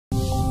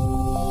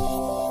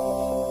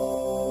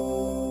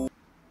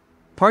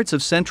Parts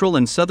of central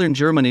and southern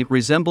Germany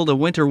resembled a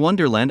winter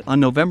wonderland on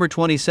November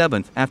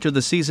 27 after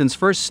the season's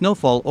first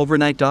snowfall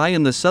overnight.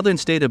 In the southern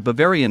state of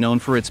Bavaria, known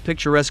for its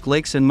picturesque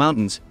lakes and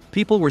mountains,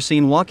 people were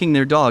seen walking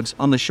their dogs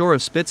on the shore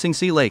of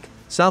Spitzing Lake,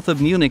 south of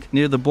Munich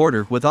near the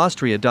border with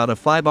Austria. A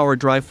 5-hour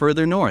drive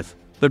further north,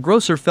 the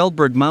Grosser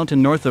Feldberg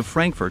mountain north of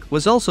Frankfurt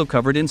was also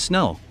covered in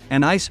snow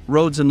and ice.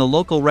 Roads in the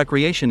local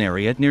recreation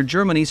area near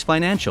Germany's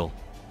financial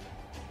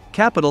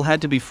capital had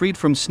to be freed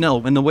from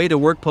snow, and the way to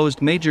work posed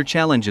major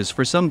challenges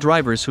for some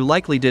drivers who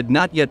likely did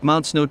not yet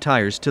mount snow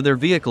tires to their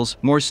vehicles.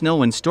 More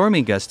snow and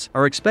stormy gusts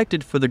are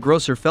expected for the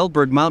Grosser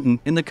Feldberg mountain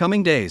in the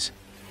coming days.